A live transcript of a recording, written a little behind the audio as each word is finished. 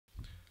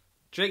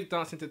Drake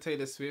dancing to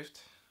Taylor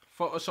Swift,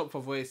 Photoshop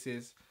for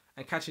voices,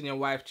 and catching your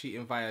wife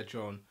cheating via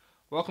drone.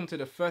 Welcome to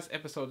the first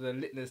episode of the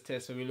Litness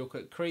Test, where we look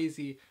at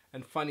crazy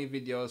and funny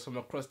videos from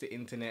across the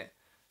internet.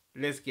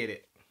 Let's get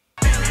it.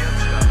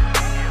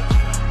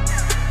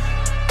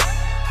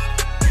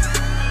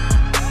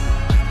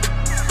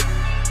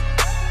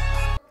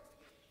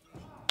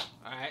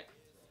 Alright,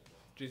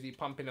 Drizzy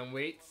pumping on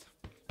weights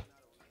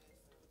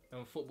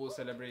and football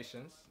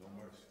celebrations. No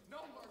mercy. No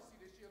mercy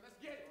this year. Let's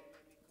get it.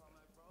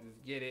 Let's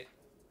get it.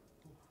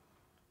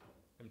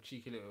 Them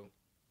cheeky little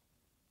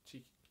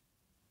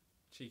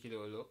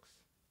looks.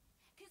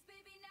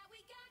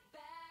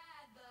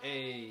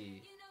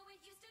 Hey.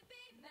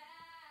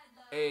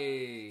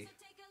 Hey.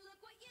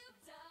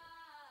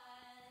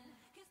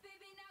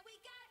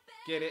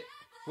 Get it.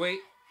 Wait.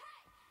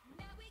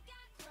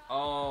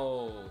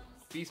 Oh.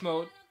 Beast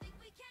mode.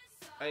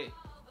 Hey.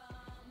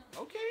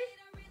 Okay.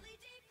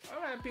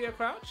 Alright, Peter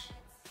Crouch.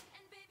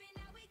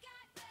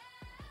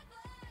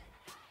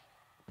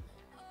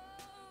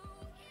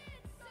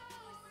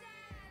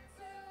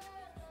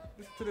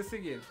 Listen to the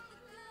singing.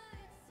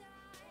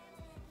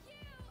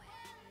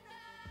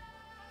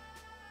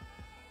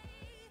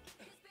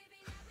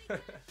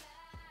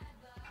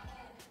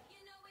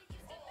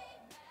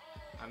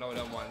 I know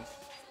them ones.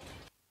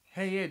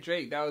 Hey, yeah,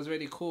 Drake, that was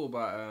really cool,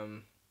 but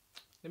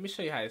let me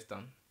show you how it's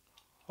done.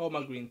 Hold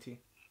my green tea.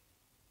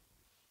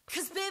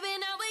 Cause baby,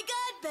 now we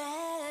got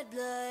bad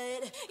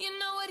blood. You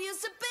know what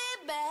used to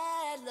be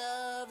bad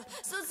love.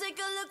 So take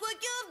a look what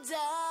you've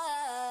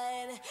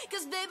done.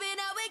 Cause baby,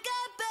 now we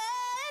got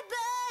bad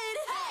blood.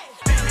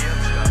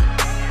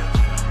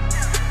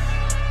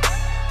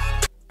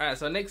 Hey! Alright,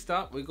 so next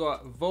up we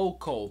got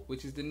VoCo,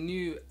 which is the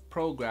new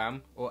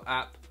program or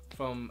app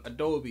from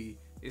Adobe.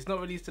 It's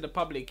not released to the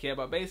public yet,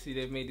 but basically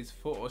they've made this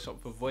Photoshop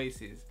for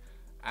voices,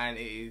 and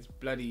it is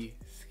bloody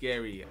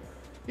scary.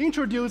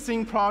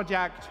 Introducing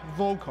Project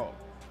VoCo.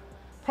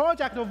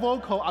 Project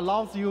VoCo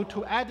allows you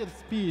to edit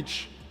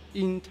speech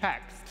in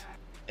text.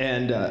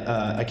 And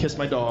I kiss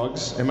my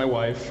dogs and my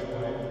wife.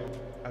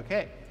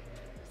 Okay,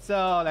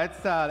 so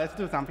let's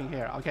do something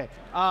here. Okay,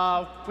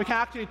 we can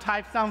actually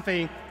type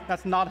something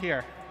that's not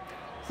here.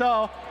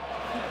 So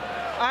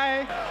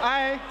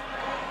I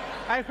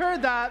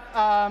heard that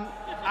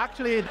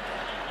actually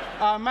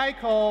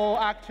Michael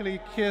actually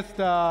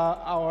kissed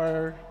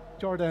our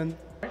Jordan.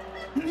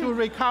 To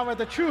recover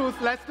the truth,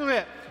 let's do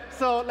it.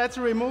 So let's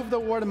remove the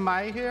word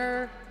 "my"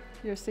 here.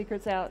 Your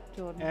secret's out,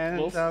 Jordan.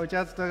 And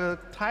just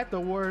type the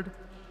word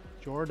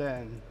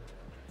Jordan.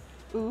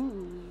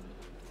 Ooh.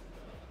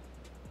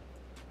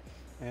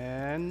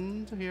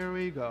 And here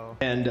we go.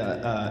 And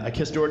I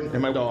kissed Jordan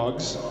and my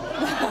dogs.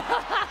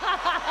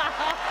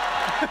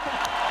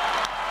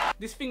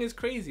 This thing is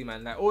crazy,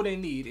 man. Like, all they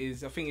need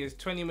is, I think it's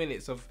 20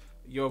 minutes of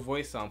your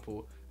voice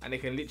sample, and they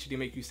can literally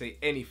make you say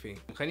anything.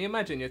 Can you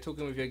imagine you're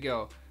talking with your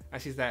girl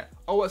and she's like,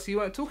 oh, what, so you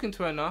weren't talking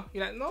to her now?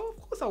 You're like, no, of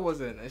course I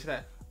wasn't. And she's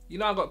like, you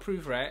know I got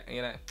proof, right? And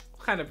you're like,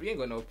 what kind of, you ain't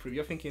got no proof.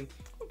 You're thinking,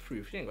 what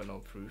proof? You ain't got no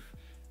proof.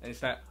 And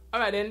it's like, all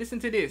right then, listen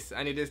to this.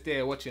 And you're just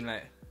there watching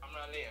like, I'm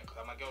running later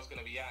because my girl's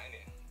gonna be out in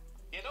it.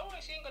 Yeah, don't worry,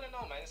 she ain't gonna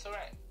know, man, it's all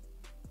right.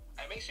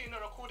 And make sure you're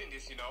not recording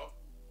this, you know?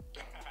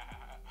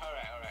 All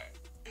right.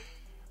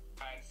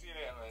 Alright, see you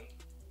later, man.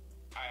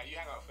 Alright, you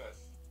hang out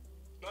first.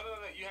 No,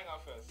 you hang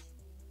out first.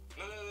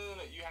 No,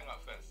 you hang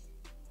out first.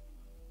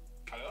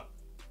 Hello?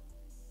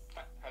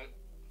 Hello?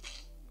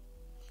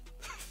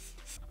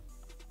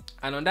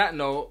 And on that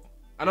note,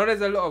 I know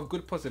there's a lot of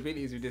good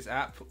possibilities with this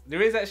app.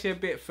 There is actually a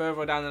bit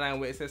further down the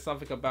line where it says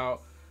something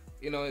about,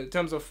 you know, in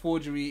terms of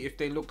forgery, if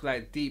they look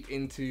like deep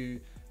into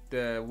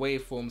the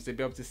waveforms, they'll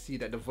be able to see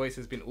that the voice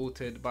has been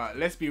altered. But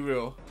let's be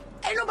real,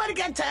 Ain't nobody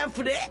got time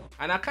for that.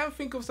 and I can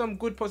think of some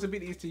good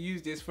possibilities to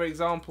use this. For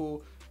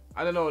example,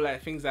 I don't know,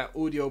 like things like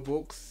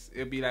audiobooks.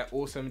 It'd be like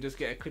awesome, just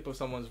get a clip of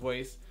someone's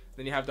voice,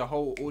 then you have the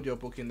whole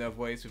audiobook in their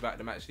voice without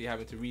them actually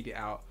having to read it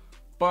out.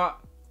 But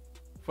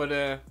for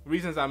the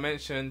reasons I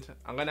mentioned,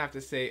 I'm gonna have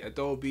to say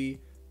Adobe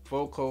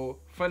VoCo.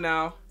 For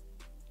now,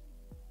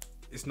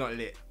 it's not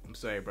lit. I'm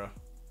sorry, bro.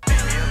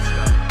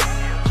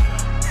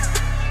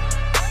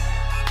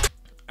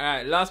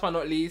 Alright, last but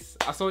not least,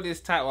 I saw this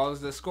title. I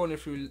was scrolling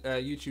through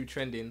YouTube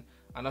trending,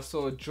 and I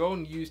saw a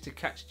drone used to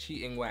catch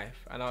cheating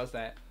wife, and I was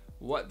like,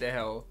 what the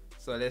hell?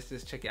 So let's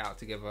just check it out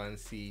together and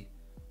see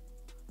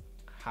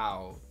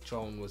how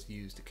drone was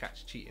used to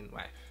catch cheating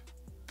wife.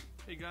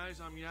 Hey guys,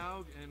 I'm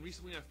Yao, and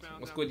recently I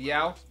found What's out good, my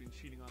Yao? wife's been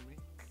cheating on me.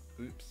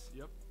 Oops.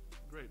 Yep,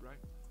 great, right?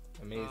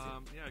 Amazing.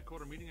 Yeah, I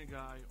caught her meeting a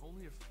guy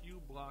only a few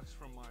blocks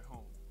from my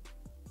home,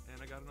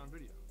 and I got it on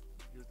video.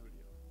 Here's the video.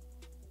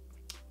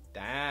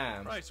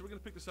 Damn. Right, so we're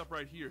gonna pick this up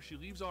right here. She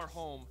leaves our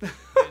home, and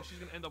she's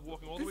gonna end up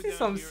walking all the way This is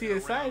down some here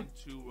and CSI around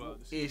to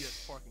the ish.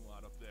 CVS parking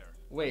lot up there.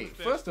 Wait,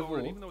 Fast first of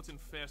forward, all, even though it's in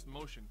fast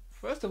motion,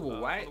 why otherwise he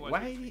we'll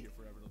be here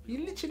forever. It'll be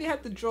he a literally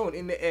had the drone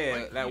in the air,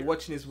 right like here.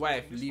 watching his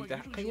wife This leave way, the.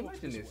 usually Can she you walks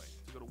imagine way this?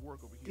 to go to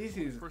work over here. This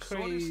is First saw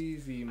this,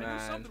 crazy, I knew man.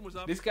 something was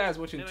up, This guy's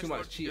watching and I too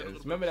much started to get a cheaters.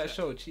 little Remember that upset.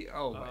 show, Cheat?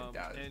 Oh my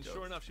god. And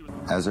sure enough, she was.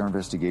 As our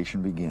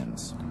investigation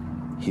begins,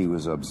 he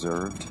was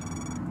observed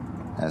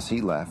as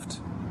he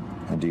left.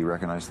 And do you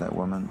recognize that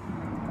woman?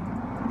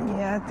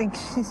 Yeah, I think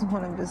she's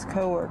one of his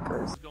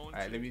coworkers.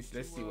 Alright,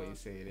 let's see what you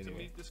say anyway. To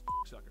meet this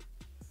sucker.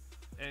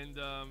 And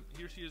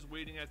here she is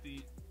waiting at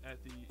the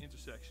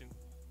intersection,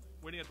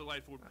 waiting at the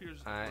light for what appears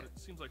what it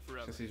seems like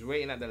forever. So she's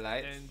waiting at the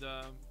light. And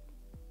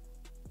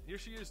here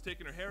she is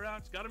taking her hair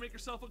out. She's got to make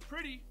herself look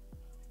pretty.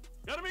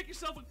 Got to make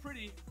yourself look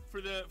pretty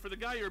for the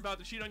guy you're about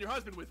to cheat on your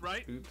husband with,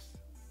 right? Oops.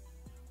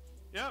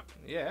 Yep.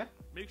 Yeah.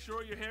 Make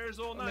sure your hair is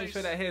all nice. Make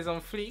sure that hair's on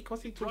fleek.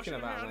 What's he talking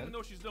about, I don't man? even know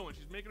what she's doing.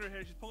 She's making her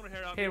hair. She's pulling her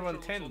hair out. Hair on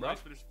sure 10, bro. nice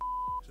for this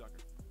sucker.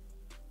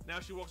 Now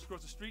she walks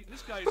across the street, and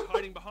this guy is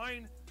hiding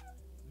behind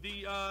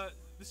the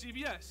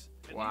CVS.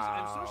 And and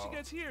as soon as she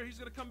gets here, he's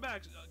gonna come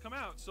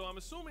out. So I'm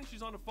assuming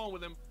she's on the phone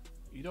with him.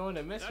 You don't want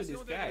to mess with this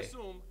guy. That's the only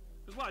thing I assume.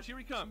 Because watch, here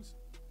he comes.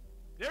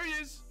 There he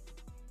is.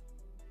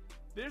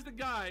 There's the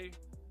guy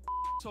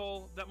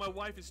that my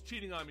wife is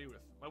cheating on me with.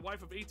 My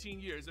wife of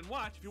 18 years. And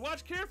watch, if you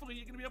watch carefully,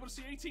 you're gonna be able to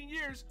see 18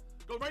 years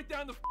go right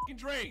down the fucking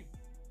drain.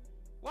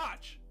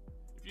 Watch.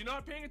 If you're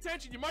not paying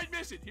attention, you might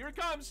miss it. Here it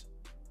comes.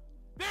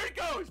 There it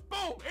goes.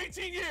 Boom.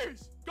 18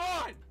 years.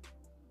 Gone.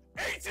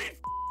 18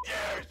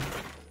 years.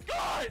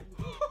 Gone.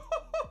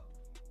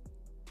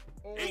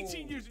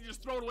 18 years and you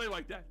just throw it away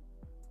like that.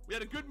 We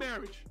had a good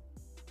marriage.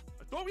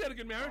 I thought we had a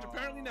good marriage.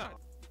 Apparently not.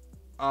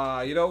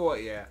 You know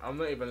what? Yeah, I'm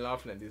not even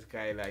laughing at this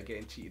guy like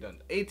getting cheated on.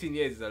 18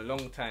 years is a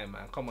long time,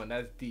 man. Come on,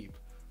 that's deep.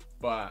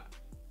 But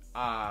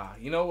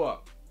you know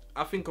what?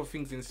 I think of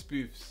things in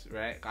spoofs,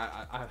 right?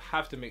 I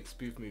have to make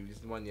spoof movies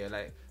in 1 year,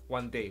 like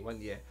one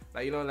year.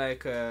 Like, you know,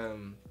 like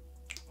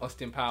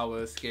Austin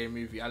Powers, scary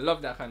movie. I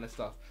love that kind of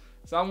stuff.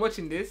 So I'm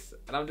watching this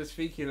and I'm just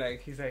thinking,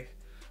 like, he's like,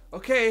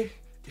 okay,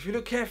 if you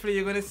look carefully,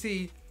 you're gonna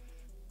see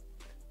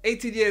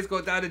 18 years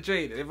go down the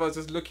drain. And everyone's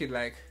just looking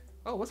like,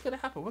 oh, what's gonna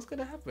happen? What's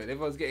gonna happen?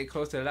 Everyone's getting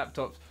close to the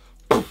laptops.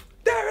 Poof,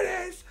 there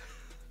it is.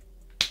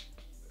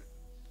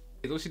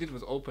 All she did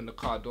was open the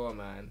car door,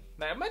 man.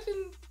 Like,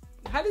 imagine,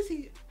 how does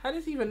he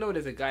even know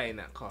there's a guy in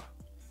that car?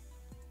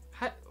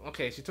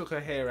 Okay, she took her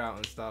hair out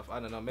and stuff. I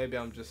don't know. Maybe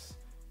I'm just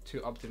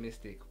too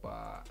optimistic,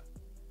 but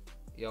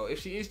yo, if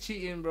she is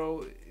cheating,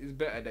 bro, it's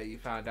better that you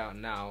found out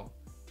now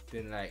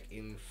than like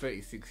in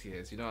 36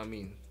 years. You know what I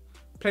mean?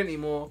 Plenty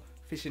more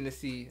fish in the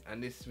sea,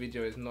 and this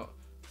video is not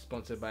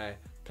sponsored by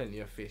Plenty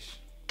of Fish.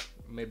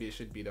 Maybe it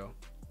should be though.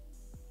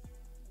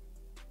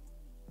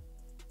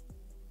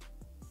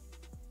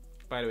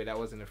 By the way, that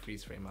wasn't a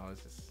freeze frame.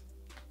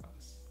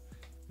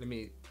 Let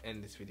me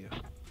end this video.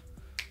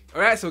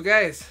 Alright, so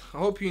guys, I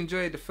hope you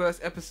enjoyed the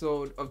first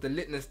episode of the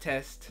Litness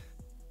Test.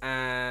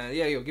 And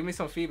yeah, yo, give me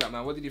some feedback,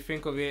 man. What did you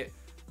think of it?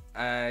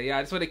 Yeah,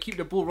 I just want to keep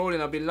the ball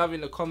rolling. I've been loving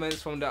the comments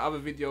from the other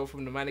video,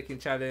 from the mannequin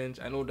challenge,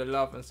 and all the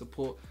love and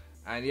support.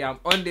 And yeah, I'm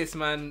on this,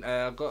 man.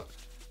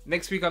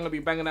 Next week I'm gonna be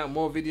banging out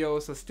more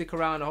videos, so stick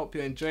around. I hope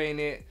you're enjoying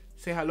it.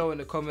 Say hello in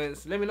the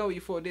comments. Let me know what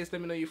you thought of this.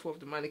 Let me know what you thought of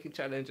the mannequin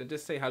challenge, and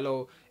just say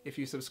hello if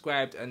you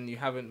subscribed and you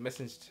haven't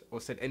messaged or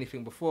said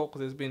anything before,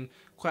 because there's been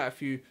quite a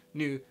few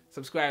new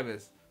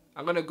subscribers.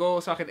 I'm gonna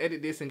go so I can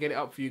edit this and get it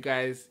up for you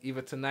guys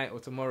either tonight or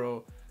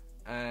tomorrow.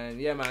 And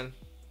yeah, man,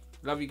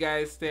 love you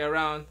guys. Stay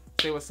around,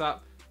 say what's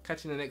up,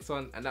 catch you in the next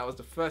one. And that was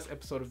the first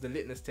episode of the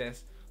Litness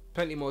Test.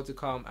 Plenty more to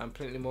come, and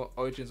plenty more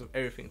origins of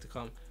everything to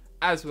come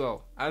as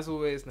well. As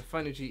always,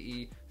 Nathaniel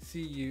GE.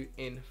 See you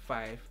in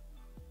 5